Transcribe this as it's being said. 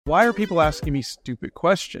Why are people asking me stupid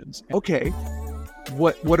questions? Okay,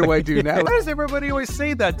 what do I do now? Why does everybody always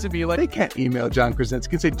say that to me? Like, they can't email John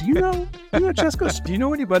Krasinski and say, do you know Chesko? Do you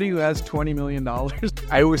know anybody who has $20 million?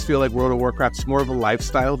 I always feel like World of Warcraft's more of a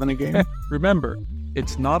lifestyle than a game. Remember,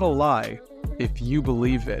 it's not a lie if you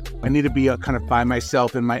believe it. I need to be kind of by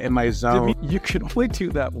myself in my zone. You can only do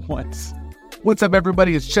that once. What's up,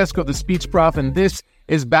 everybody? It's Chesko, the speech prof, and this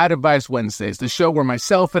is Bad Advice Wednesdays, the show where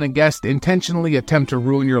myself and a guest intentionally attempt to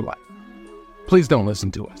ruin your life. Please don't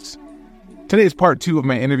listen to us. Today is part 2 of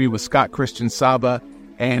my interview with Scott Christian Sava,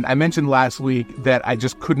 and I mentioned last week that I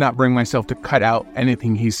just could not bring myself to cut out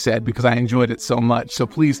anything he said because I enjoyed it so much. So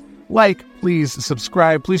please please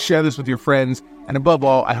subscribe, please share this with your friends, and above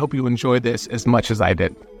all, I hope you enjoy this as much as I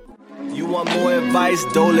did. You want more advice?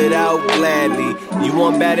 Dole it out gladly. You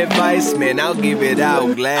want bad advice? Man, I'll give it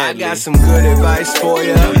out gladly. I got some good advice for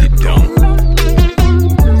you. No, you don't.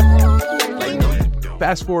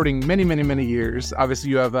 Fast forwarding many years, obviously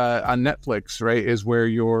you have on Netflix, right? Is where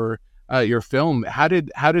your film. How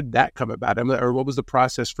did that come about? Or what was the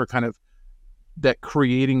process for kind of that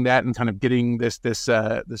creating that and kind of getting this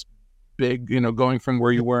big, going from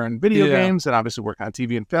where you were in video games and obviously working on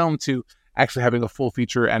TV and film to actually having a full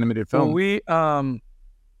feature animated film? Well,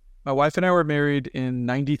 my wife and I were married in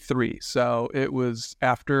 93. So it was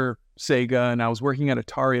after Sega, and I was working at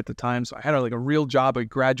Atari at the time. So I had a real job. I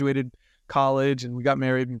graduated college and we got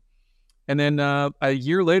married. And then a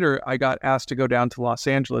year later, I got asked to go down to Los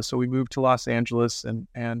Angeles. So we moved to Los Angeles and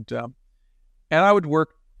I would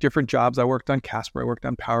work different jobs. I worked on Casper. I worked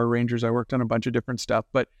on Power Rangers. I worked on a bunch of different stuff.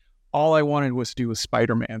 But all I wanted was to do was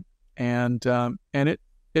Spider-Man. And it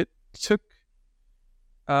took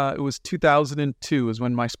it was 2002 is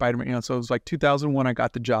when my Spider-Man, so it was like 2001 I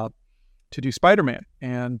got the job to do Spider-Man.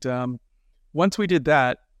 And once we did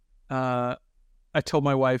that, I told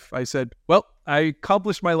my wife, I said, well, I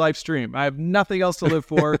accomplished my life dream. I have nothing else to live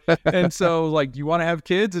for. And so do you want to have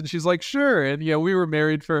kids? And she's like, sure. And we were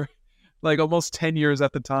married for almost 10 years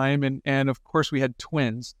at the time. And of course we had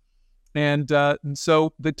twins. And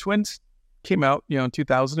so the twins came out, in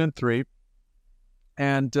 2003.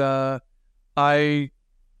 And I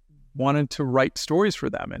wanted to write stories for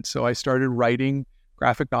them. And so I started writing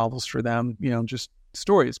graphic novels for them, just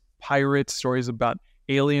stories, pirates, stories about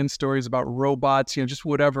alien, stories about robots, just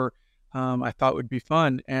whatever I thought would be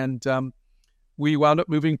fun. And we wound up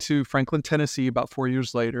moving to Franklin, Tennessee about 4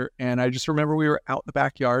 years later. And I just remember we were out in the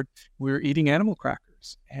backyard, we were eating animal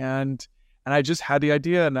crackers. And I just had the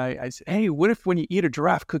idea, and I said, hey, what if when you eat a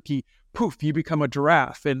giraffe cookie, poof, you become a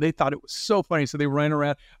giraffe? And they thought it was so funny. So they ran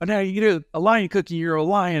around, oh, now you eat a lion cookie, you're a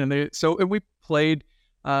lion. And we played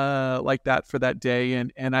like that for that day.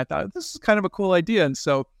 And I thought, this is kind of a cool idea. And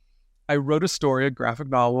so I wrote a story, a graphic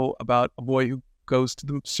novel about a boy who goes to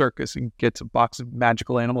the circus and gets a box of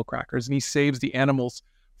magical animal crackers, and he saves the animals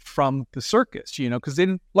from the circus, because they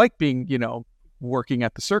didn't like being, working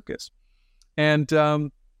at the circus. And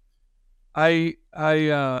I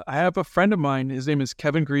have a friend of mine, his name is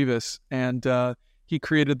Kevin Grievous, and he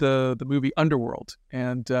created the movie Underworld,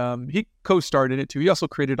 and he co-starred in it too. He also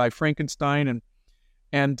created I, Frankenstein,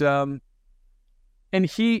 and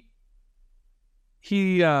he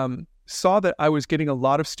saw that I was getting a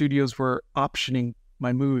lot of studios were optioning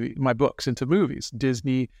my books into movies,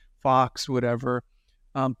 Disney, Fox, whatever,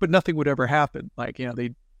 but nothing would ever happen.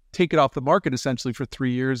 They'd take it off the market essentially for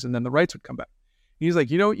 3 years, and then the rights would come back. He's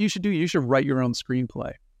like, you know what you should do? You should write your own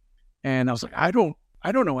screenplay. And I was like, I don't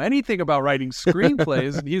know anything about writing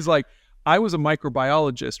screenplays. And he's like, I was a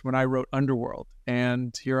microbiologist when I wrote Underworld,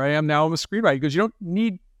 and here I am now. I'm a screenwriter. He goes, you don't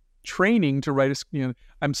need training to write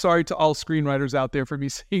I'm sorry to all screenwriters out there for me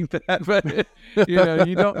saying that, but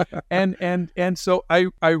you don't. And so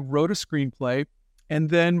I wrote a screenplay,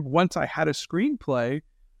 and then once I had a screenplay,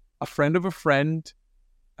 a friend of a friend,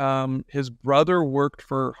 his brother worked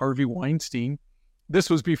for Harvey Weinstein. This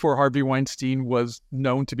was before Harvey Weinstein was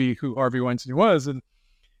known to be who Harvey Weinstein was. And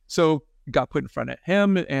so it got put in front of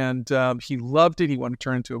him, and he loved it. He wanted to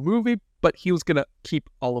turn it into a movie, but he was going to keep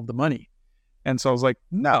all of the money. And so I was like,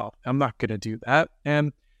 no, I'm not going to do that.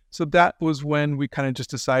 And so that was when we kind of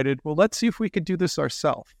just decided, well, let's see if we could do this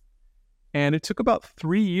ourselves. And it took about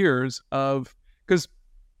 3 years because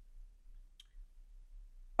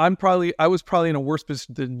I was probably in a worse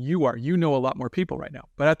position than you are. You know a lot more people right now.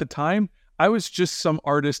 But at the time, I was just some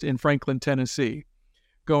artist in Franklin, Tennessee,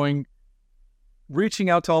 reaching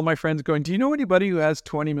out to all my friends going, do you know anybody who has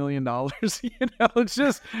 $20 million? It's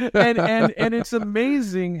just, and it's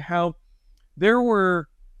amazing how there were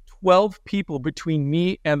 12 people between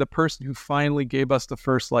me and the person who finally gave us the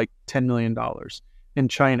first $10 million in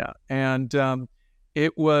China. And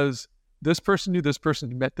it was this person knew this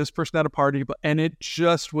person, met this person at a party, and it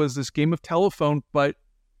just was this game of telephone. But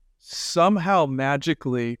somehow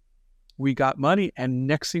magically we got money, and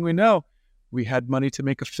next thing we know, we had money to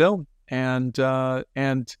make a film, and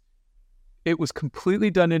it was completely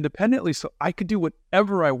done independently, so I could do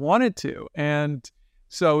whatever I wanted to. And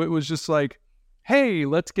so it was just like, hey,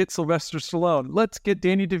 let's get Sylvester Stallone, let's get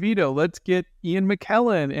Danny DeVito, let's get Ian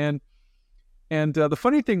McKellen. And the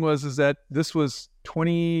funny thing is that this was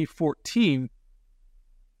 2014.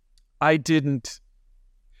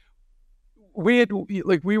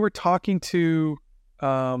 We were talking to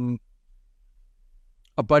a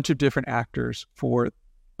bunch of different actors for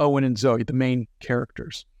Owen and Zoe, the main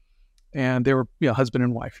characters. And they were, husband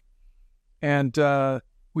and wife. And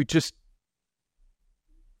we just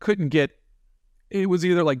couldn't get, it was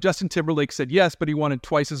either like Justin Timberlake said yes, but he wanted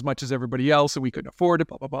twice as much as everybody else, and we couldn't afford it,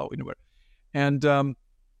 blah, blah, blah. And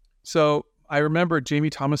so I remember Jamie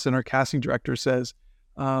Thomason, our casting director, says,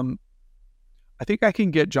 I think I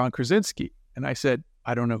can get John Krasinski. And I said,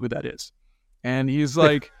 I don't know who that is. And he's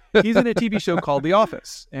like, he's in a TV show called The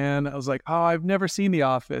Office. And I was like, oh, I've never seen The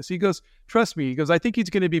Office. He goes, trust me. He goes, I think he's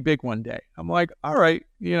going to be big one day. I'm like, all right.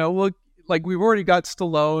 Look, like we've already got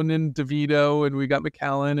Stallone and DeVito and we got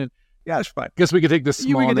McKellen, and yeah, it's fine. Guess we could take the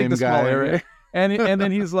small name guy, right? And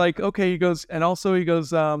then he's like, okay, he goes, what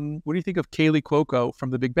do you think of Kaylee Cuoco from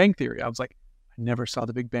The Big Bang Theory? I was like, I never saw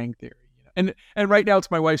The Big Bang Theory. And right now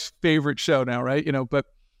it's my wife's favorite show now, right? But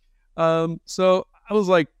so I was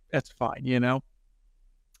like, that's fine,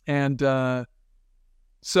 And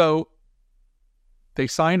so they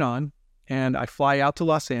sign on, and I fly out to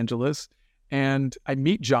Los Angeles, and I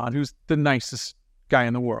meet John, who's the nicest guy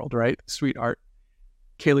in the world, right? Sweetheart.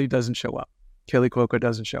 Kaylee doesn't show up. Kaylee Cuoco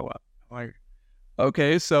doesn't show up. I'm like,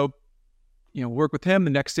 okay, so, work with him.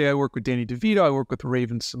 The next day I work with Danny DeVito. I work with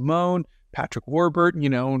Raven Simone, Patrick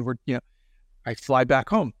Warburton, and I fly back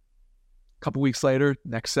home. A couple weeks later,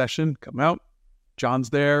 next session, come out.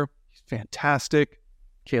 John's there. He's fantastic.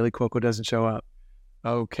 Kaylee Cuoco doesn't show up.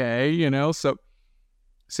 Okay, so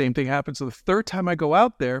same thing happens. So the third time I go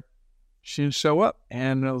out there, she didn't show up.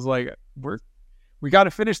 And I was like, we got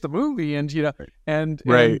to finish the movie. And, and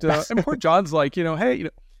poor John's like, hey,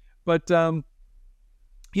 but,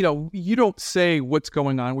 you don't say what's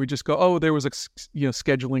going on. We just go, oh, there was a,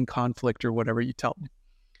 scheduling conflict or whatever, you tell me.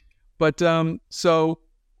 But, so,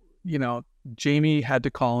 Jamie had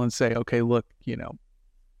to call and say, okay, look,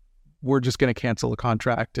 we're just going to cancel the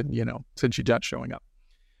contract. And, since you're not showing up.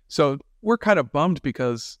 So we're kind of bummed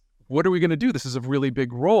because what are we going to do? This is a really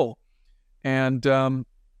big role. And,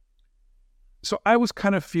 so I was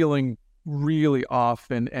kind of feeling really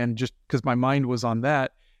off and just because my mind was on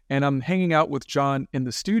that. And I'm hanging out with John in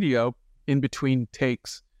the studio in between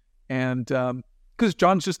takes. And because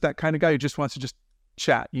John's just that kind of guy who just wants to just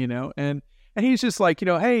chat, and he's just like,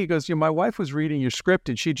 hey, he goes, my wife was reading your script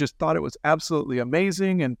and she just thought it was absolutely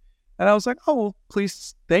amazing. And I was like, oh, well,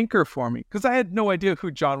 please thank her for me. Because I had no idea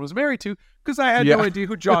who John was married to because I had no idea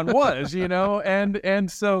who John was,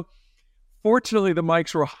 and so fortunately, the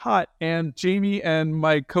mics were hot, and Jamie and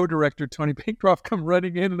my co-director, Tony Bancroft, come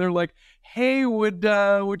running in, and they're like, hey, would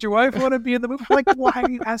your wife want to be in the movie? I'm like, why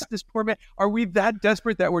do you ask this poor man? Are we that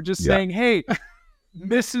desperate that we're just saying, hey,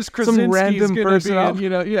 Mrs. Krasinski is going to be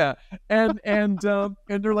in,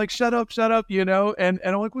 and they're like, shut up, and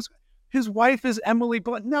I'm like, his wife is Emily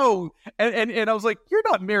Blunt. No. And I was like, you're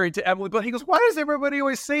not married to Emily Blunt. He goes, why does everybody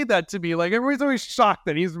always say that to me? Like, everybody's always shocked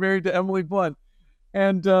that he's married to Emily Blunt.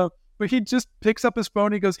 And, but he just picks up his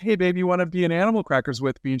phone. He goes, hey, babe, you want to be in Animal Crackers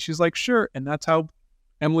with me? And she's like, sure. And that's how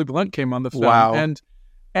Emily Blunt came on the film. Wow.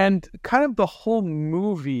 And kind of the whole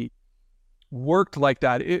movie worked like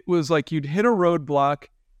that. It was like you'd hit a roadblock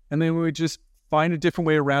and then we would just find a different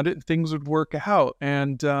way around it and things would work out.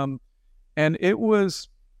 And it was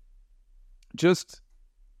just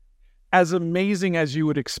as amazing as you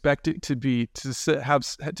would expect it to be to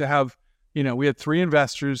have we had 3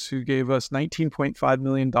 investors who gave us $19.5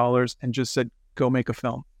 million and just said, go make a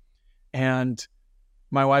film. And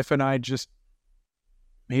my wife and I just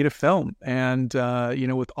made a film and,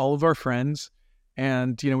 with all of our friends.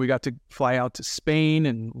 And, we got to fly out to Spain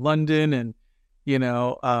and London and,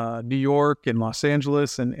 New York and Los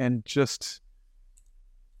Angeles and just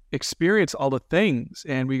experience all the things.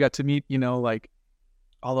 And we got to meet, like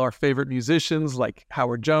all our favorite musicians like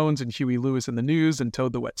Howard Jones and Huey Lewis in the News and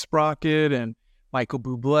Toad the Wet Sprocket and Michael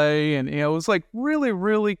Bublé. And, it was like really,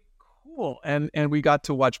 really cool. And we got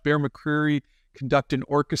to watch Bear McCreary conduct an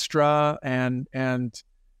orchestra and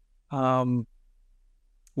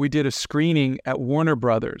we did a screening at Warner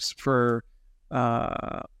Brothers for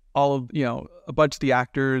all of, a bunch of the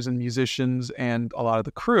actors and musicians and a lot of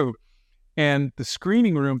the crew. And the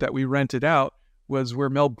screening room that we rented out was where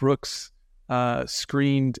Mel Brooks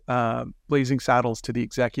screened Blazing Saddles to the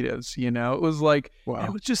executives. You know, it was like, Wow.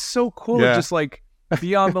 it was just so cool. Yeah. Just like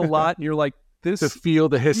be on the lot and you're like, this, to feel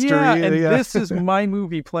the history. yeah, and this is my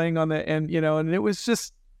movie playing on the, and, you know, and it was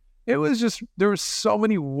just, there were so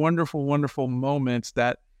many wonderful, wonderful moments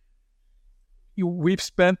that we've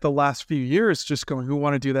spent the last few years just going, we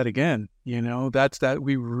want to do that again. You know, that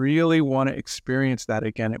we really want to experience that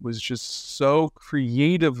again. It was just so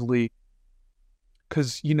creatively,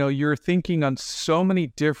 because, you know, you're thinking on so many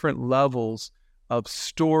different levels of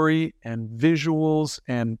story and visuals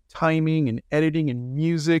and timing and editing and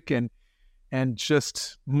music and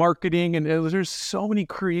just marketing. And there's so many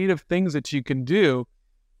creative things that you can do.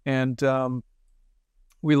 And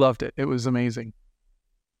we loved it. It was amazing.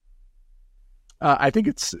 I think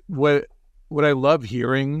it's what I love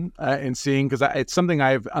hearing and seeing, because it's something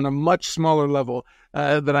I've on a much smaller level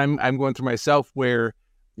that I'm going through myself, where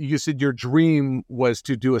you said your dream was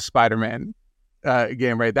to do a Spider-Man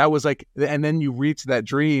game, right? That was like, and then you reach that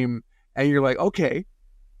dream and you're like, okay,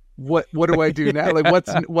 what do I do now? Like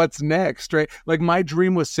what's next, right? Like my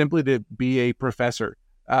dream was simply to be a professor,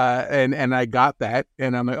 and I got that,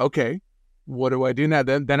 and I'm like, okay, what do I do now?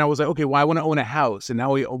 Then I was like, okay, well, I want to own a house, and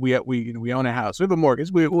now we own a house. We have a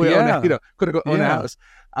mortgage. We own a, could own a house,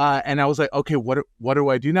 and I was like, okay, what do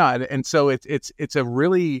I do now? And so it's a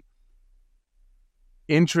really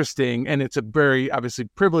interesting, and it's a very obviously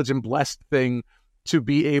privileged and blessed thing to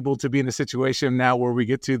be able to be in a situation now where we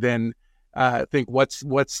get to then think what's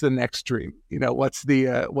the next dream, you know, what's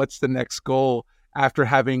the next goal after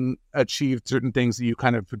having achieved certain things that you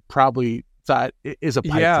kind of probably thought is a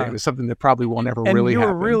pipe dream, is something that probably won't ever really happen.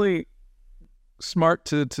 And you were really smart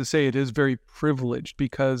to say it is very privileged,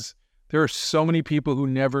 because there are so many people who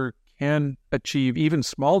never can achieve even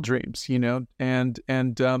small dreams, you know, and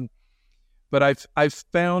but I've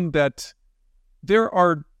found that there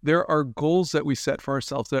are goals that we set for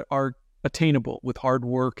ourselves that are attainable with hard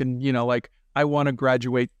work, and, you know, like I want to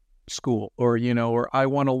graduate school, or, you know, or I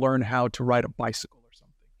want to learn how to ride a bicycle or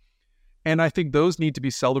something. And I think those need to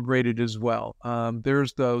be celebrated as well.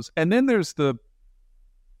 There's those. And then there's the,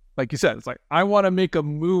 like you said, it's like, I want to make a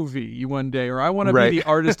movie one day, or I want to be the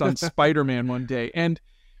artist on Spider-Man one day. And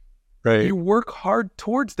you work hard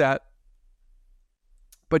towards that,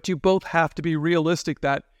 but you both have to be realistic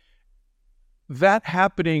that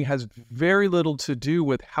happening has very little to do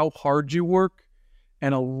with how hard you work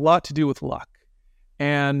and a lot to do with luck.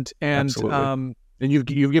 And you've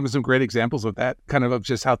given some great examples of that, kind of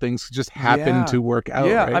just how things just happen to work out.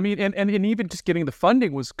 Yeah, right? I mean, and even just getting the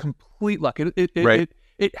funding was complete luck.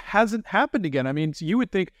 It hasn't happened again. I mean, so you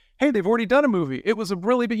would think, hey, they've already done a movie. It was a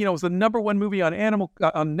really big, you know, it was the #1 movie on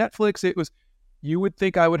on Netflix. You would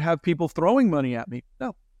think I would have people throwing money at me.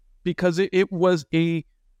 No, because it was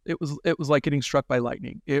like getting struck by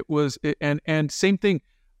lightning. And same thing.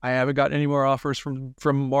 I haven't gotten any more offers from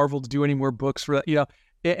Marvel to do any more books for that, you know.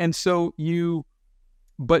 And so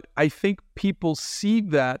but I think people see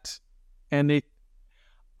that, and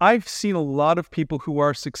I've seen a lot of people who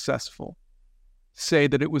are successful say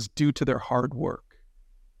that it was due to their hard work.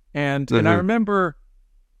 And I remember,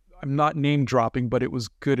 I'm not name dropping, but it was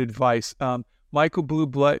good advice. Michael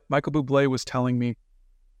Bublé was telling me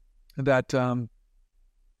that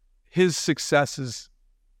his success is,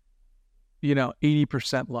 you know,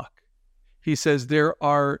 80% luck. He says there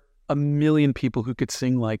are a million people who could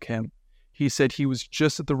sing like him. He said he was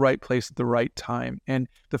just at the right place at the right time. And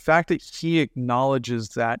the fact that he acknowledges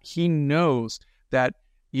that, he knows that,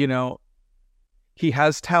 you know, he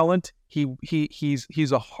has talent,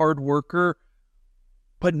 he's a hard worker,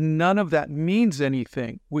 but none of that means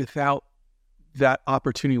anything without that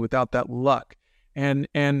opportunity, without that luck. And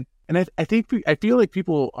I feel like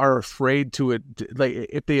people are afraid to it. Like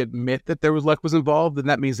if they admit that luck was involved, then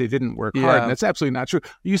that means they didn't work hard. And that's absolutely not true.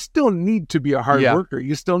 You still need to be a hard worker.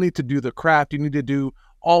 You still need to do the craft. You need to do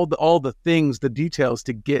all the things, the details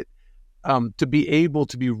to get to be able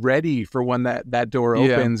to be ready for when that door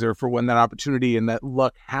opens, or for when that opportunity and that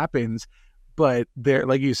luck happens. But there,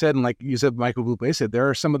 like you said, and like you said, Michael Bublé said, there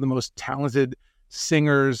are some of the most talented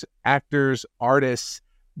singers, actors, artists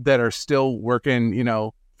that are still working, you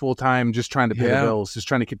know, full time, just trying to pay the bills, just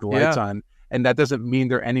trying to keep the lights on. And that doesn't mean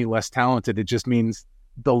they're any less talented. It just means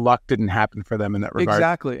the luck didn't happen for them in that regard.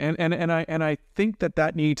 Exactly. And I think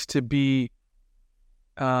that needs to be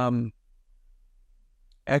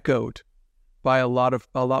echoed by a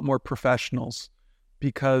lot more professionals,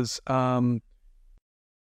 because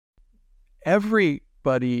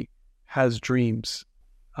everybody has dreams.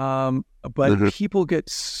 But people get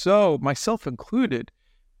so, myself included,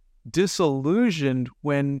 disillusioned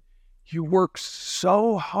when you work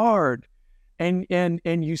so hard, and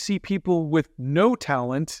you see people with no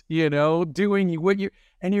talent, doing what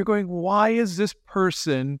and you're going, why is this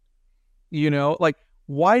person, like,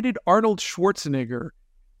 why did Arnold Schwarzenegger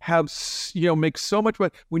have, make so much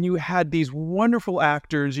money when you had these wonderful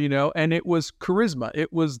actors, and it was charisma,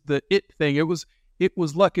 it was the it thing, it was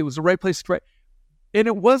luck, it was the right place to right. And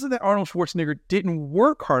it wasn't that Arnold Schwarzenegger didn't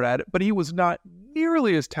work hard at it, but he was not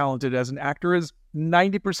nearly as talented as an actor as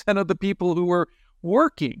 90% of the people who were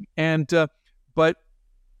working. And but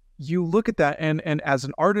you look at that, and as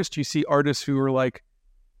an artist, you see artists who are like,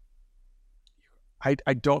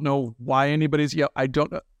 I don't know why anybody's, I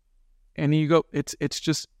don't know. And you go, it's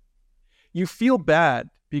just, you feel bad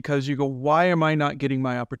because you go, why am I not getting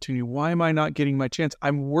my opportunity? Why am I not getting my chance?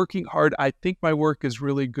 I'm working hard. I think my work is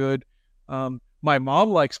really good. My mom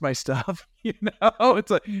likes my stuff, it's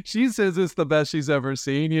like, she says it's the best she's ever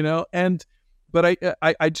seen, but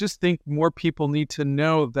I just think more people need to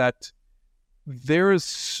know that there is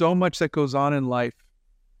so much that goes on in life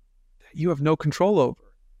that you have no control over.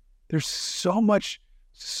 There's so much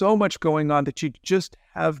going on that you just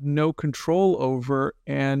have no control over,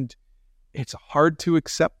 and it's hard to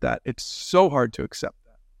accept that. It's so hard to accept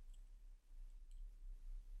that.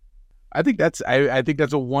 I think that's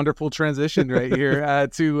a wonderful transition right here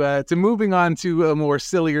to moving on to a more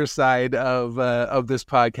sillier side of this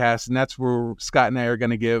podcast, and that's where Scott and I are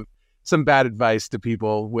going to give some bad advice to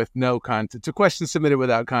people with no context, to questions submitted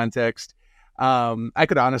without context. I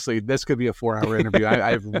could honestly, this could be a 4-hour interview.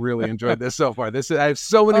 I've really enjoyed this so far. I have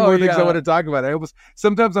so many more things I want to talk about.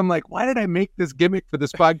 Sometimes I'm like, why did I make this gimmick for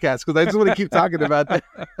this podcast? Because I just want to keep talking about that.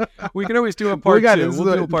 We can always do a part two.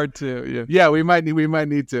 We'll do a part two. Yeah, we might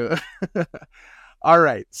need to. All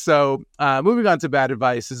right. So moving on to bad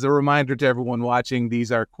advice, as a reminder to everyone watching,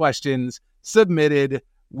 these are questions submitted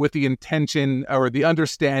with the intention or the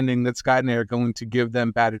understanding that Scott and I are going to give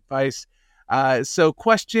them bad advice. So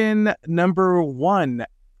question number 1,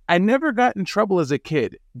 I never got in trouble as a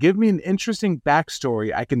kid. Give me an interesting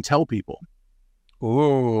backstory I can tell people.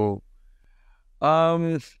 Ooh.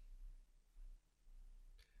 I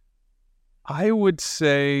would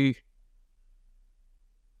say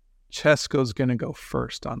Chesko's going to go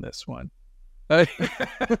first on this one. I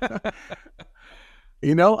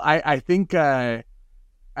think I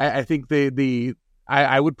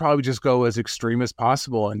would probably just go as extreme as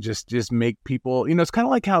possible and just make people, it's kind of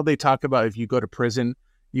like how they talk about if you go to prison,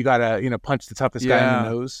 you gotta, punch the toughest guy in the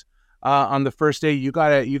nose. On the first day, you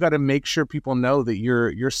gotta make sure people know that you're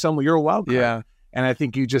a wild card. Yeah. And I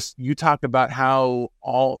think you talk about how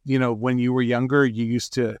when you were younger, you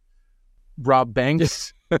used to rob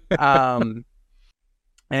banks.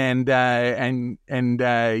 And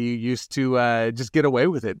you used to just get away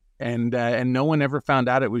with it, and no one ever found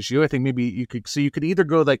out it was you. I think maybe you could either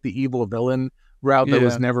go like the evil villain route that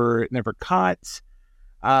was never caught.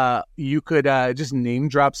 You could just name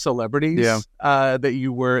drop celebrities that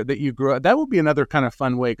you grew up. That would be another kind of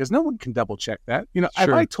fun way, because no one can double check that. Sure. If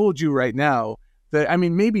I told you right now that,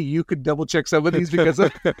 maybe you could double check some of these because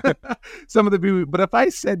of some of the people. But if I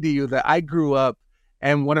said to you that I grew up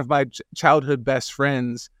and one of my childhood best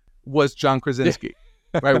friends was John Krasinski,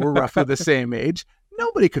 right? We're roughly the same age.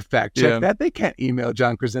 Nobody could fact check that. They can't email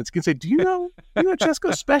John Krasinski and say, "Do you know Chesko?"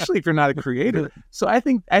 Especially if you're not a creator. So I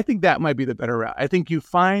think that might be the better route. I think you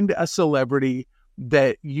find a celebrity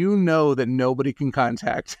that that nobody can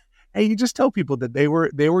contact, and you just tell people that they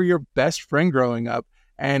were your best friend growing up,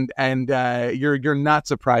 and you're not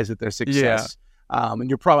surprised at their success. Yeah.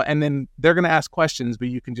 And then they're going to ask questions, but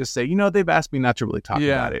you can just say, they've asked me not to really talk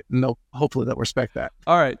about it, and hopefully they'll respect that.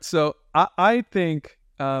 All right. So I think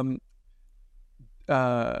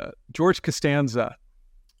George Costanza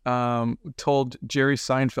told Jerry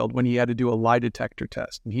Seinfeld when he had to do a lie detector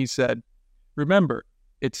test, and he said, "Remember,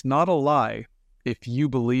 it's not a lie if you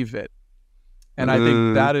believe it." And I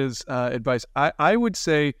think that is advice. I would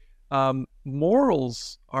say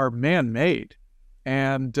morals are man-made.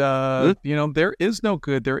 And, there is no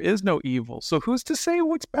good, there is no evil. So who's to say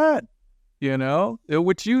what's bad?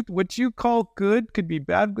 What you call good could be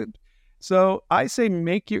bad. So I say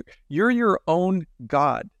you're your own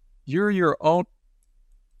God. You're your own,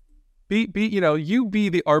 you be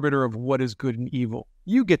the arbiter of what is good and evil.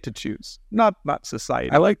 You get to choose, not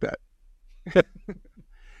society. I like that.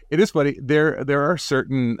 It is funny. There are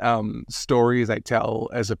certain stories I tell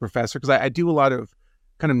as a professor, because I do a lot of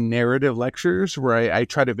kind of narrative lectures where I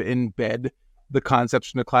try to embed the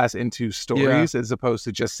concepts from the class into stories, as opposed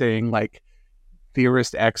to just saying like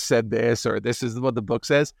theorist X said this, or this is what the book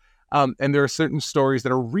says. And there are certain stories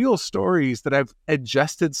that are real stories that I've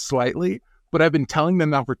adjusted slightly but I've been telling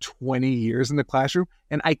them now for 20 years in the classroom,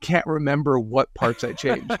 and I can't remember what parts I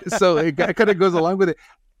changed. So it kind of goes along with it.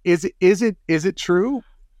 Is it true?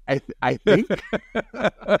 I think,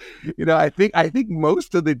 I think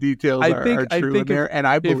most of the details are true in there, and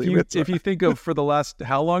I believe it. If you think of, for the last,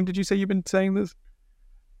 how long did you say you've been saying this?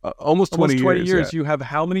 Almost 20 years. Yeah. You have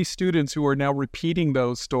how many students who are now repeating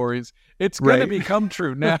those stories? It's going to become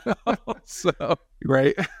true now. So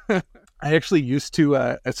right. I actually used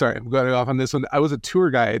to, sorry, I'm going off on this one. I was a tour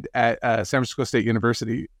guide at San Francisco State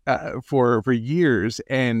University for years.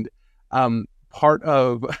 And part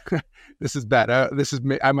of, this is bad.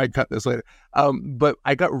 I might cut this later. But I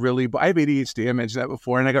have ADHD. I mentioned that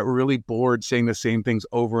before. And I got really bored saying the same things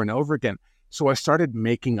over and over again. So I started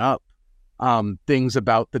making up things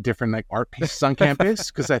about the different like art pieces on campus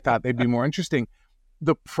because I thought they'd be more interesting.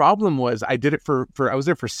 The problem was I did it I was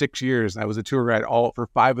there for 6 years, and I was a tour guide for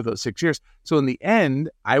 5 of those 6 years. So in the end,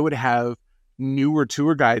 I would have newer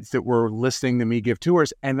tour guides that were listening to me give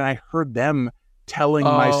tours, and I heard them telling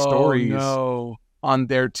my stories on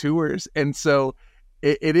their tours. And so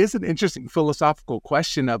it is an interesting philosophical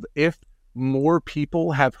question of, if more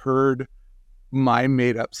people have heard my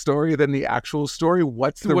made up story than the actual story,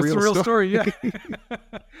 what's the real story? Yeah.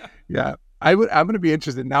 Yeah. I'm going to be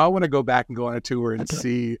interested. Now I want to go back and go on a tour and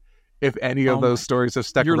see if any of those stories have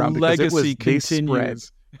stuck around. Your legacy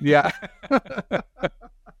continues. Yeah.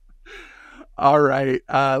 All right.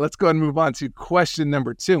 Let's go ahead and move on to question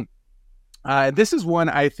number 2. This is one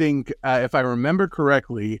I think, if I remember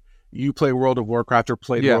correctly, you play World of Warcraft or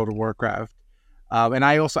played World of Warcraft. And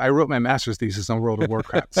I wrote my master's thesis on World of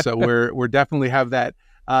Warcraft. So we're definitely have that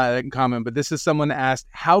in common. But this is someone asked,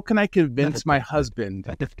 how can I convince my husband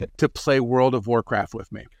to play World of Warcraft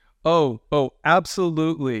with me? Oh,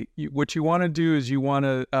 absolutely. What you want to do is you want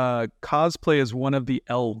to cosplay as one of the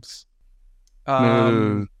elves.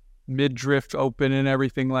 Mid-drift open and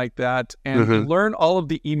everything like that. And learn all of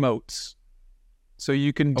the emotes. So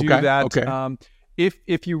you can do that. Okay.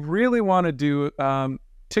 If you really want to do,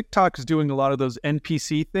 TikTok is doing a lot of those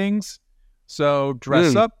NPC things. So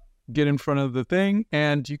dress up, get in front of the thing,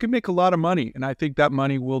 and you can make a lot of money. And I think that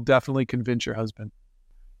money will definitely convince your husband.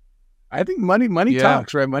 I think money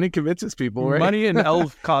talks, right? Money convinces people, right? Money and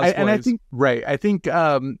elf cosplays. And I think, right. I think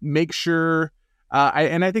make sure,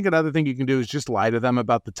 I think another thing you can do is just lie to them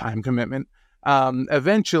about the time commitment.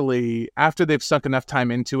 Eventually, after they've sunk enough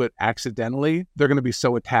time into it accidentally, they're going to be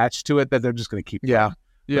so attached to it that they're just going to keep going.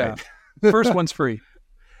 Yeah. Right? First one's free.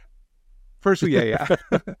 Yeah.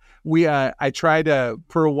 I tried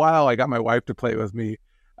for a while, I got my wife to play with me.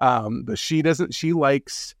 But she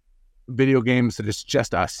likes video games that it's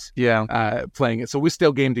just us playing it. So we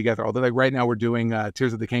still game together. Although like right now we're doing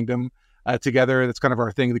Tears of the Kingdom together. That's kind of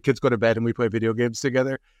our thing. The kids go to bed and we play video games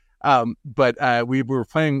together. But we were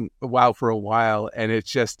playing WoW for a while, and it's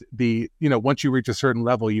just once you reach a certain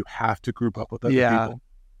level, you have to group up with other people.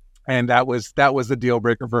 And that was the deal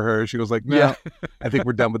breaker for her. She was like, no, I think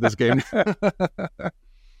we're done with this game.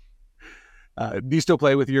 Do you still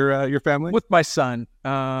play with your family? With my son.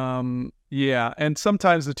 Yeah. And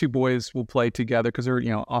sometimes the two boys will play together because they're,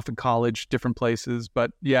 off in college, different places.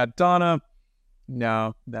 But yeah, Donna,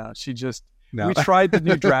 no, she just, we tried the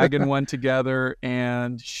new Dragon one together,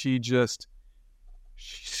 and she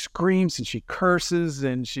screams and she curses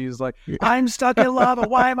and she's like, I'm stuck in lava.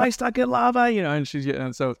 Why am I stuck in lava? And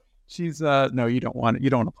so she's, no, you don't want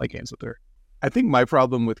to play games with her. I think my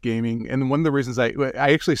problem with gaming, and one of the reasons I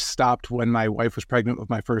actually stopped when my wife was pregnant with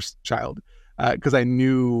my first child, because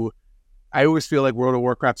I always feel like World of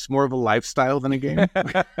Warcraft's more of a lifestyle than a game.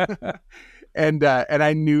 and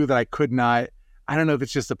I knew that I could not, I don't know if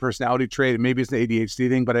it's just a personality trait, maybe it's an ADHD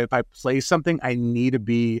thing, but if I play something, I need to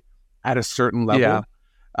be at a certain level. Yeah.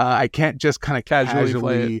 I can't just kind of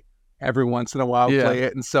casually every once in a while play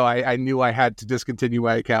it. And so I knew I had to discontinue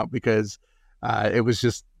my account because it was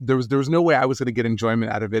just, there was no way I was going to get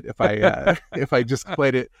enjoyment out of it if I just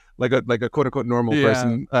played it like a quote unquote normal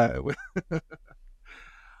person.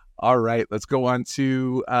 All right, let's go on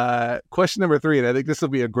to question number 3. And I think this will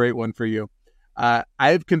be a great one for you.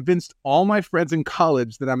 I've convinced all my friends in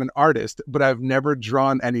college that I'm an artist, but I've never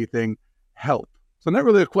drawn anything. Help. So not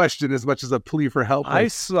really a question as much as a plea for help. I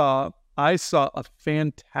saw a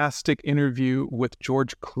fantastic interview with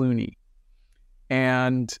George Clooney,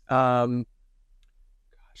 and I'm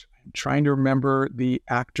trying to remember the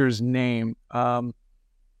actor's name.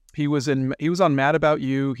 He was on Mad About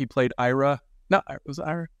You. He played Ira. No, was it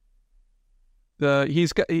Ira?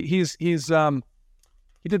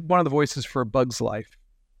 He did one of the voices for A Bug's Life.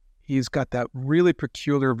 He's got that really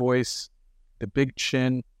peculiar voice, the big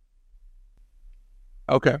chin.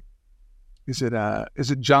 Okay. Is it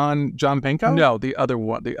John Penko? No, the other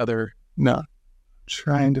one. The other. No.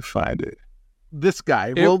 Trying to find it. This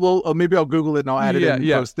guy. Maybe I'll Google it and I'll add it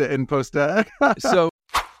in post. So,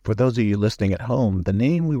 for those of you listening at home, the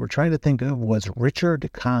name we were trying to think of was Richard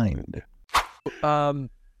Kind.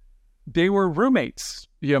 They were roommates,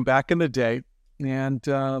 back in the day, and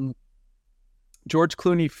George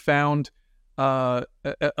Clooney found a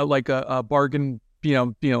bargain,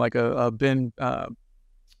 like a bin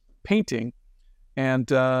painting, and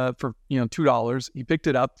for $2, he picked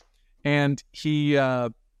it up, and he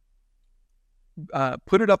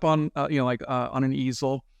put it up on on an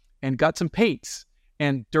easel, and got some paints,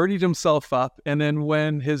 and dirtied himself up. And then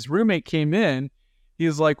when his roommate came in, he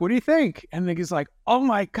was like, "What do you think?" And then he's like, "Oh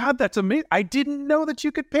my God, that's amazing! I didn't know that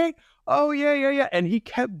you could paint." Oh yeah. And he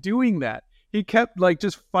kept doing that. He kept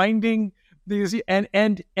just finding these, and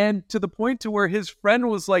to the point to where his friend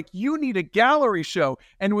was like, "You need a gallery show,"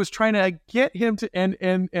 and was trying to get him to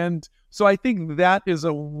and so I think that is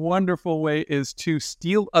a wonderful way, is to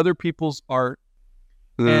steal other people's art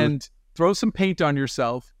and throw some paint on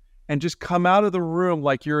yourself and just come out of the room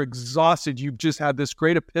like you're exhausted. You've just had this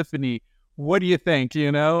great epiphany. What do you think?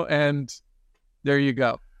 And there you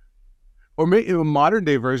go. Or maybe a modern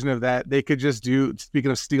day version of that, they could just do,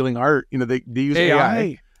 speaking of stealing art, they use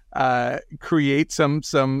AI. Create some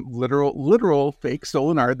literal fake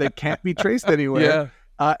stolen art that can't be traced anywhere.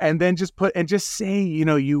 And then just say,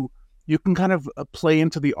 you can kind of play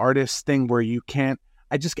into the artist thing where you can't,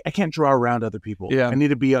 I can't draw around other people. Yeah. I need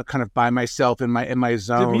to be kind of by myself in my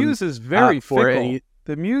zone. The muse is very fickle. it.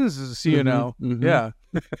 The muse is, yeah.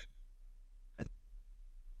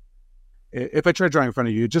 If I try drawing in front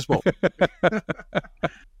of you, it just won't.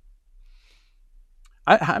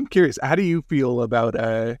 I'm curious. How do you feel about,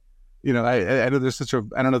 I know there's I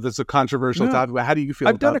don't know if this is a controversial topic, but how do you feel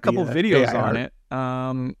I've about done a couple videos AI on art? it.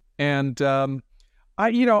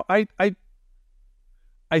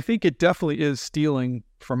 I think it definitely is stealing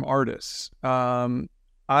from artists.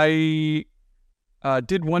 I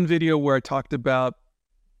did one video where I talked about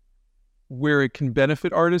where it can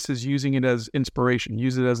benefit artists is using it as inspiration,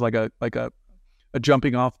 use it as like a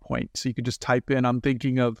jumping off point. So you could just type in, I'm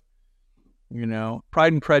thinking of,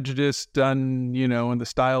 Pride and Prejudice done, in the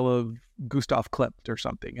style of Gustav Klimt or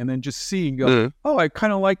something, and then just see and go, oh, I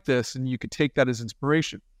kind of like this. And you could take that as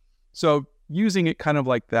inspiration. So using it kind of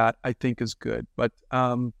like that, I think is good. But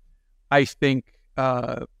I think,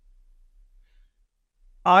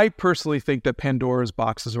 I personally think that Pandora's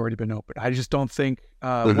box has already been opened. I just don't think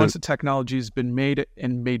once the technology has been made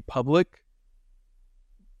and made public,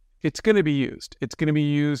 it's going to be used. It's going to be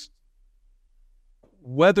used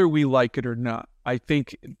whether we like it or not. I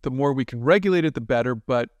think the more we can regulate it, the better,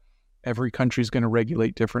 but every country is going to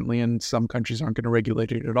regulate differently, and some countries aren't going to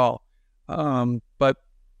regulate it at all. But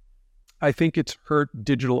I think it's hurt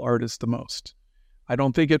digital artists the most. I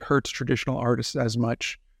don't think it hurts traditional artists as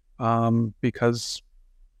much because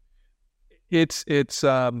it's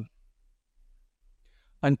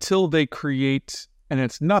until they create, and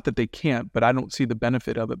it's not that they can't, but I don't see the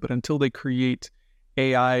benefit of it, but until they create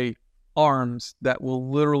AI arms that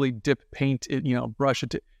will literally dip paint it, brush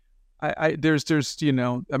it. There's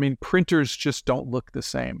printers just don't look the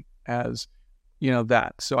same as,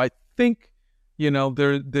 that. So I think,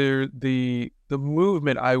 the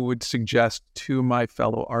movement I would suggest to my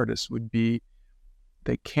fellow artists would be,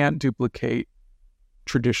 they can't duplicate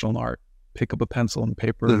traditional art. Pick up a pencil and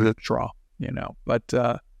paper, draw, But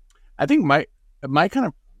I think my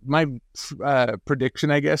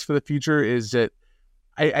prediction, I guess, for the future is that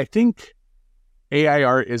I think AI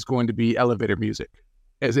art is going to be elevator music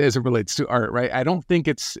as it relates to art, right? I don't think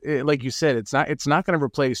it's, like you said, it's not going to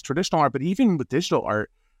replace traditional art, but even with digital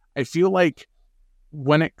art, I feel like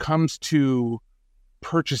when it comes to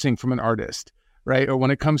purchasing from an artist, right? Or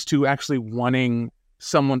when it comes to actually wanting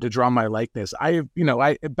someone to draw my likeness, I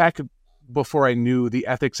back before I knew the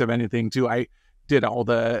ethics of anything too, I did all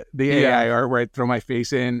the AI art where I'd throw my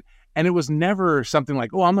face in, and it was never something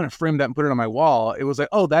like, oh, I'm going to frame that and put it on my wall. It was like,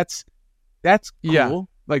 oh, that's cool.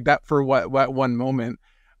 Like that for what one moment.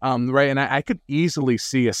 Right. And I could easily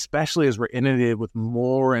see, especially as we're inundated with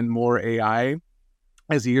more and more AI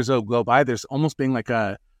as the years go by, there's almost being like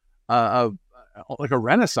a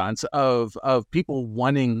renaissance of people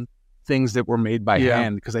wanting things that were made by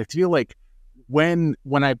hand. Because I feel like when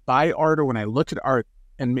I buy art or when I look at art,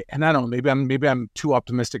 and I don't know, maybe I'm too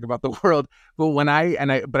optimistic about the world, but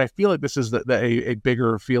but I feel like this is a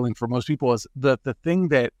bigger feeling for most people, is the thing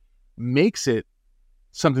that makes it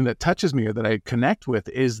something that touches me or that I connect with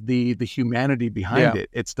is the humanity behind it.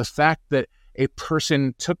 It's the fact that a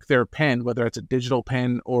person took their pen, whether it's a digital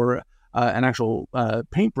pen or an actual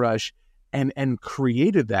paintbrush, and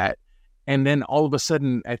created that. And then all of a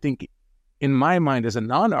sudden, I think in my mind as a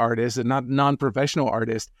non-artist and not non-professional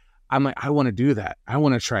artist, I'm like, I want to do that. I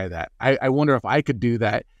want to try that. I wonder if I could do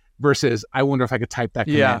that versus I wonder if I could type that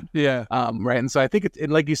command. Yeah. Right. And so I think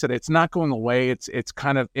like you said, it's not going away. It's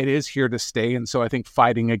kind of, it is here to stay. And so I think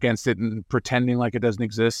fighting against it and pretending like it doesn't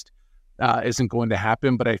exist isn't going to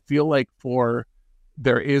happen. But I feel like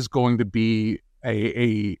there is going to be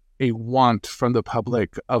a want from the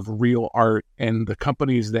public of real art, and the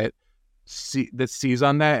companies that seize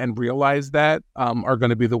on that and realize that are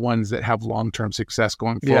going to be the ones that have long-term success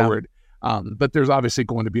going forward. But there's obviously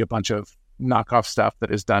going to be a bunch of knockoff stuff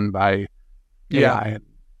that is done by AI, and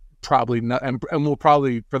probably not, and we'll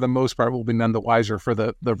probably, for the most part, will be none the wiser for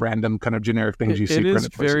the random kind of generic things you see. It is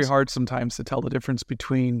very hard sometimes to tell the difference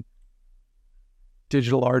between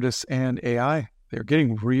digital artists and AI. They're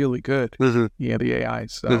getting really good. Yeah, the AI.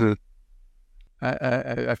 So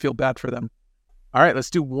I feel bad for them. All right, let's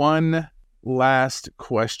do one last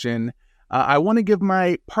question. I want to give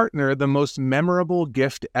my partner the most memorable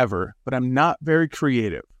gift ever, but I'm not very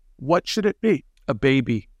creative. What should it be? A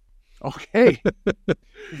baby. Okay,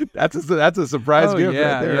 that's a surprise gift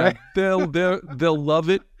right there, right? They'll love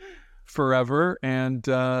it forever, and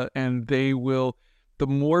they will. The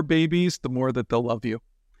more babies, the more that they'll love you.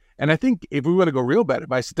 And I think if we want to go real bad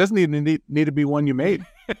advice, it doesn't even need to be one you made.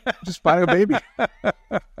 Just buy a baby.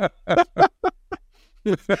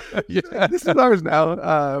 Yeah, this is ours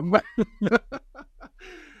now.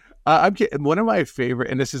 I'm kidding. One of my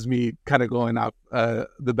favorite, and this is me kind of going off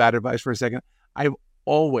the bad advice for a second. I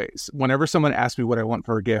always, whenever someone asks me what I want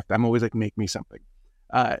for a gift, I'm always like, make me something.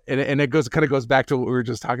 And it goes back to what we were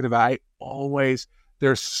just talking about.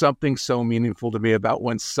 There's something so meaningful to me about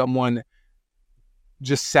when someone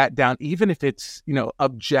just sat down, even if it's,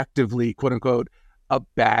 objectively, quote unquote, a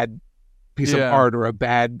bad piece of art or a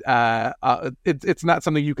bad, it's not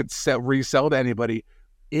something you could resell to anybody.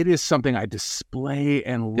 It is something I display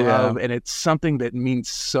and love, and it's something that means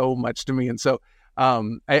so much to me. And so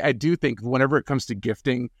I do think whenever it comes to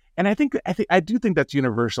gifting, and I do think that's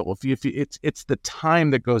universal. If it's the time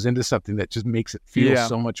that goes into something that just makes it feel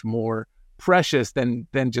so much more precious than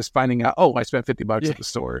just finding out, I spent $50 at the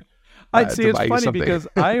store. I'd say it's funny because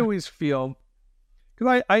I always feel,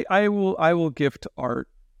 because I will gift art,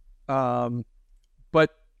 but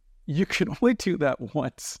you can only do that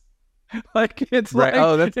once. Like, it's right.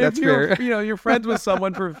 Like, That's fair. You're friends with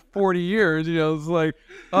someone for 40 years, it's like,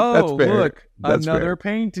 look, another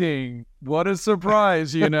painting. What a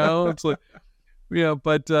surprise, It's like,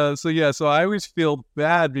 so I always feel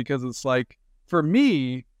bad because it's like, for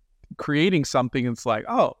me, creating something, it's like,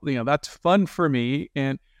 that's fun for me.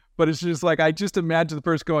 But it's just like, I just imagine the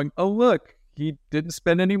person going, oh, look, he didn't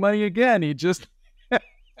spend any money again. He just...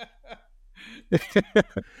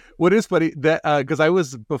 What is funny that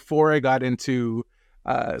because before I got into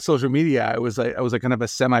social media, I was like kind of a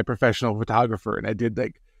semi-professional photographer, and I did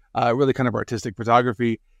like really kind of artistic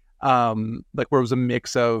photography, like where it was a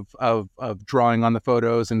mix of drawing on the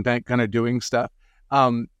photos and then kind of doing stuff.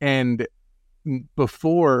 And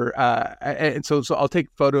before, and so I'll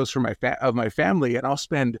take photos from of my family, and I'll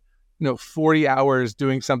spend 40 hours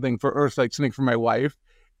doing something something for my wife.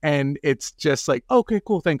 And it's just like, okay,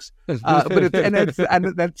 cool, thanks. But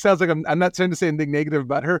that sounds like I'm not trying to say anything negative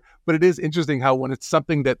about her, but it is interesting how when it's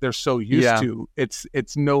something that they're so used to,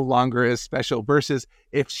 it's no longer as special. Versus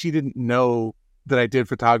if she didn't know that I did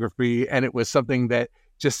photography and it was something that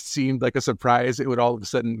just seemed like a surprise, it would all of a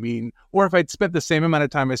sudden mean. Or if I'd spent the same amount of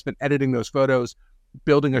time I spent editing those photos,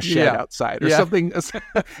 building a shed outside or something,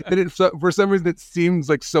 that for some reason it seems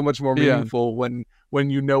like so much more meaningful when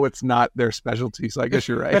it's not their specialty. So I guess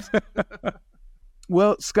you're right.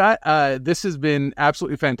 Well, Scott, this has been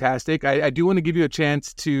absolutely fantastic. I do want to give you a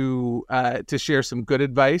chance to share some good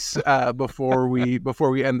advice before we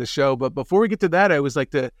end the show. But before we get to that, I always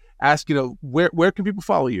like to ask, where can people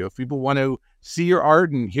follow you if people want to see your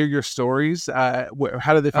art and hear your stories? How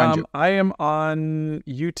do they find you? I am on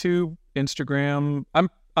YouTube, Instagram.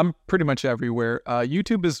 I'm pretty much everywhere.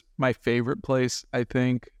 YouTube is my favorite place, I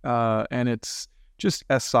think, and it's just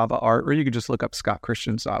Sava Art, or you could just look up Scott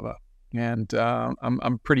Christian Sava, and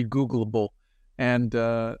I'm pretty Googleable. And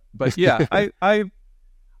but yeah,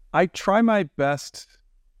 I try my best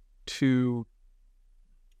to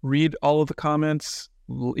read all of the comments,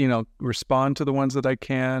 respond to the ones that I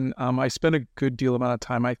can. I spend a good deal amount of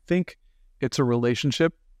time. I think it's a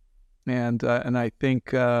relationship, and I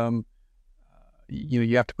think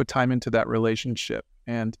you have to put time into that relationship.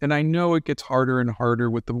 And I know it gets harder and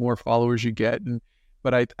harder with the more followers you get,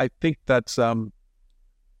 but I think that's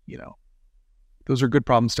those are good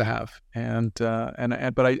problems to have.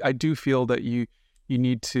 But I do feel that you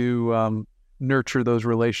need to nurture those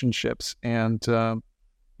relationships. And,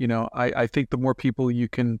 I think the more people you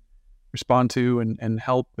can respond to and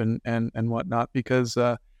help and whatnot, because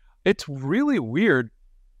it's really weird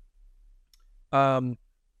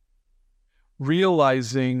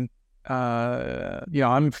realizing,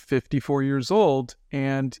 I'm 54 years old,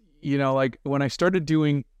 and, like when I started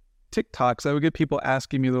doing TikToks, I would get people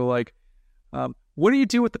asking me, they're like, what do you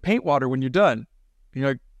do with the paint water when you're done?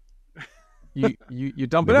 You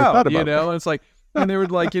dump it out, and it's like, and they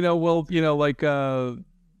would like,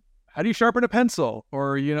 how do you sharpen a pencil?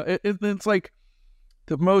 Or, it's like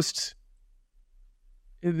the most,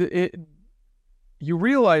 you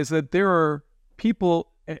realize that there are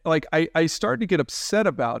people, like I started to get upset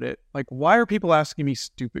about it. Like, why are people asking me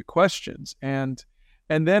stupid questions? And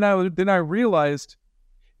then I realized,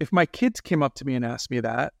 if my kids came up to me and asked me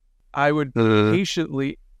that, I would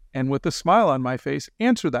patiently and with a smile on my face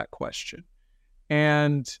answer that question.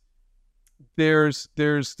 And there's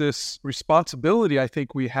this responsibility I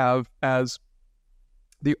think we have as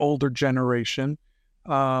the older generation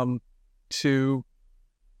to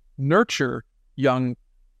nurture young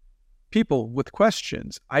people with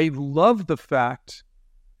questions. I love the fact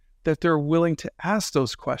that they're willing to ask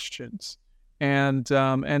those questions. And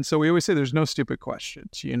so we always say there's no stupid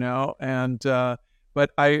questions, but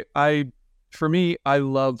for me, I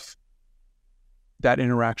love that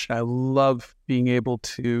interaction. I love being able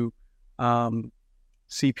to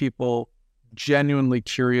see people genuinely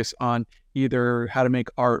curious on either how to make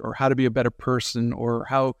art or how to be a better person, or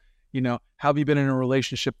how have you been in a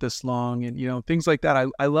relationship this long, and things like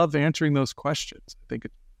that. I love answering those questions. I think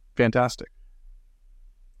it's fantastic.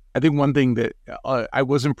 I think one thing that I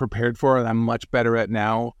wasn't prepared for and I'm much better at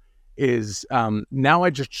now is now I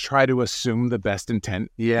just try to assume the best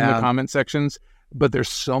intent in the comment sections, but there's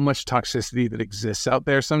so much toxicity that exists out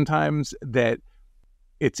there sometimes that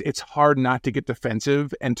it's hard not to get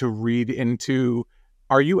defensive and to read into,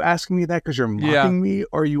 are you asking me that because you're mocking me,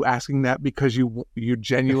 or are you asking that because you're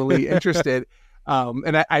genuinely interested?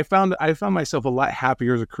 And I found myself a lot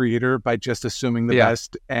happier as a creator by just assuming the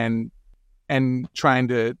best and trying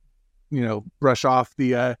to, brush off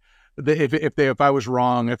the if I was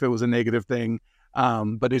wrong, if it was a negative thing.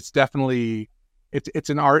 But it's definitely it's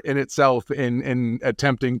an art in itself in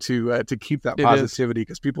attempting to keep that positivity,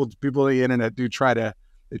 because people on the internet do try to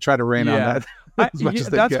rain on that as much as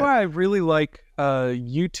they that's can. why I really like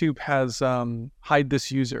YouTube has hide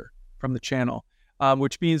this user from the channel,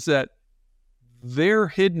 which means that they're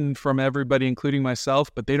hidden from everybody, including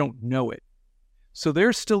myself, but they don't know it. So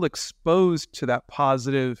they're still exposed to that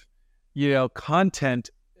positive, content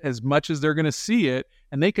as much as they're going to see it,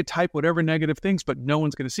 and they could type whatever negative things, but no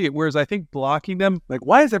one's going to see it. Whereas I think blocking them, like,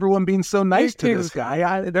 why is everyone being so nice to this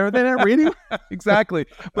guy? They're not reading. Exactly.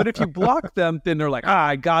 But if you block them, then they're like,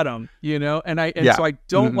 I got them, so I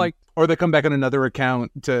don't like, or they come back on another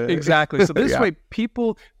account to exactly. So this way,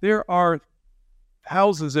 there are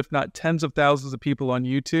thousands, if not tens of thousands of people on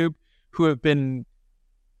YouTube who have been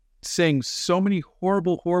saying so many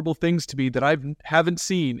horrible, horrible things to me that I haven't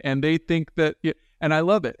seen, and they think that, and I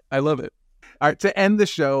love it. I love it. All right, to end the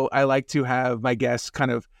show, I like to have my guests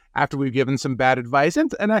kind of, after we've given some bad advice,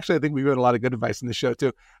 and actually I think we've given a lot of good advice in the show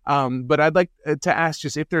too, but I'd like to ask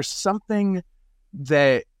just if there's something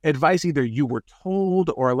that advice either you were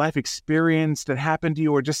told or a life experience that happened to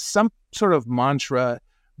you, or just some sort of mantra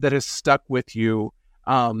that has stuck with you,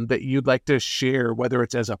 that you'd like to share, whether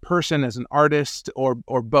it's as a person, as an artist, or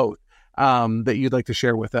both, that you'd like to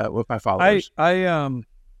share with my followers.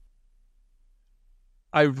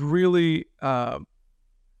 I've really,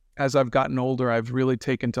 as I've gotten older, I've really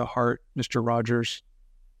taken to heart Mr. Rogers,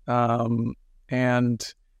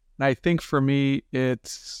 and I think for me,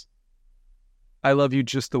 it's, I love you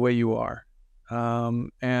just the way you are,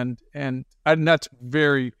 and that's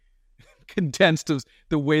very condensed of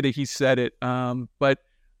the way that he said it, but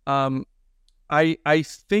I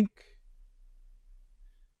think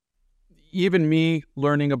even me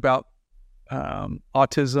learning about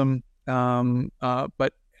autism,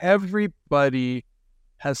 but everybody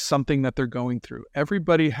has something that they're going through.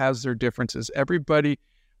 Everybody has their differences. Everybody,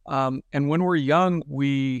 and when we're young,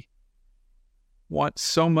 we want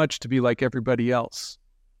so much to be like everybody else,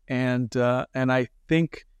 and I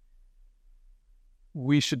think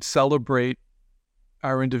we should celebrate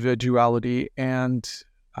our individuality and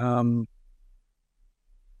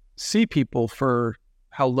see people for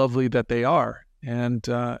how lovely that they are, and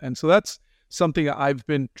so that's something I've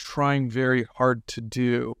been trying very hard to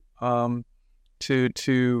do.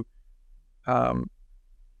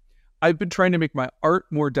 I've been trying to make my art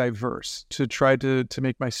more diverse, to try to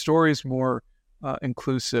make my stories more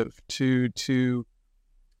inclusive, to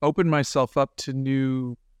open myself up to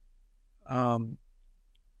new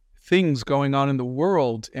things going on in the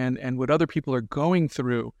world and what other people are going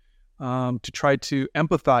through, to try to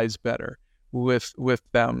empathize better with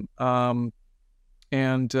them.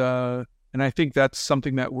 And I think that's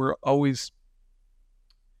something that we're always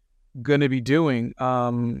going to be doing,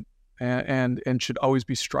 and should always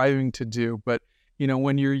be striving to do. But,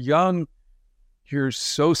 when you're young, you're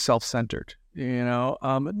so self-centered,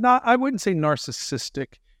 I wouldn't say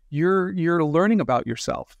narcissistic. You're learning about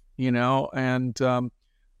yourself,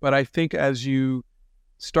 but I think as you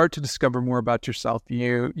start to discover more about yourself,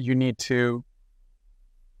 you need to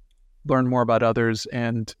learn more about others,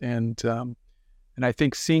 and I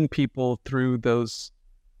think seeing people through those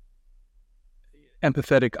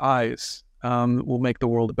empathetic eyes will make the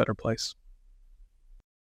world a better place.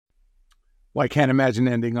 Well, I can't imagine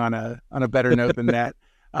ending on a better note than that.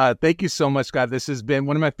 Thank you so much, Scott. This has been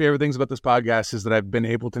one of my favorite things about this podcast, is that I've been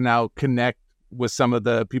able to now connect with some of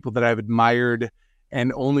the people that I've admired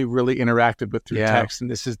and only really interacted with through text. And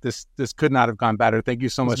this could not have gone better. Thank you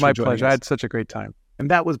so much for joining us. My pleasure. I had such a great time. And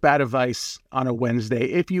that was Bad Advice on a Wednesday.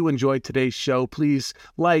 If you enjoyed today's show, please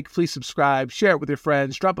subscribe, share it with your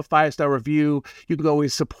friends, drop a 5-star review. You can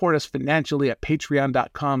always support us financially at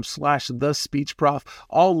patreon.com/thespeechprof.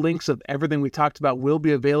 All links of everything we talked about will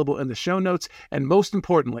be available in the show notes. And most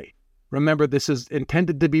importantly, remember, this is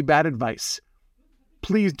intended to be bad advice.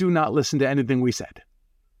 Please do not listen to anything we said.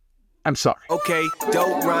 I'm sorry. Okay,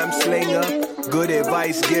 dope rhyme slinger, good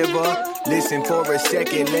advice giver. Listen for a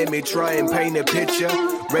second, let me try and paint a picture.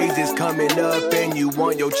 Raises coming up and you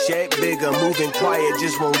want your check bigger. Moving quiet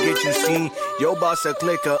just won't get you seen. Your boss a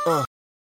clicker,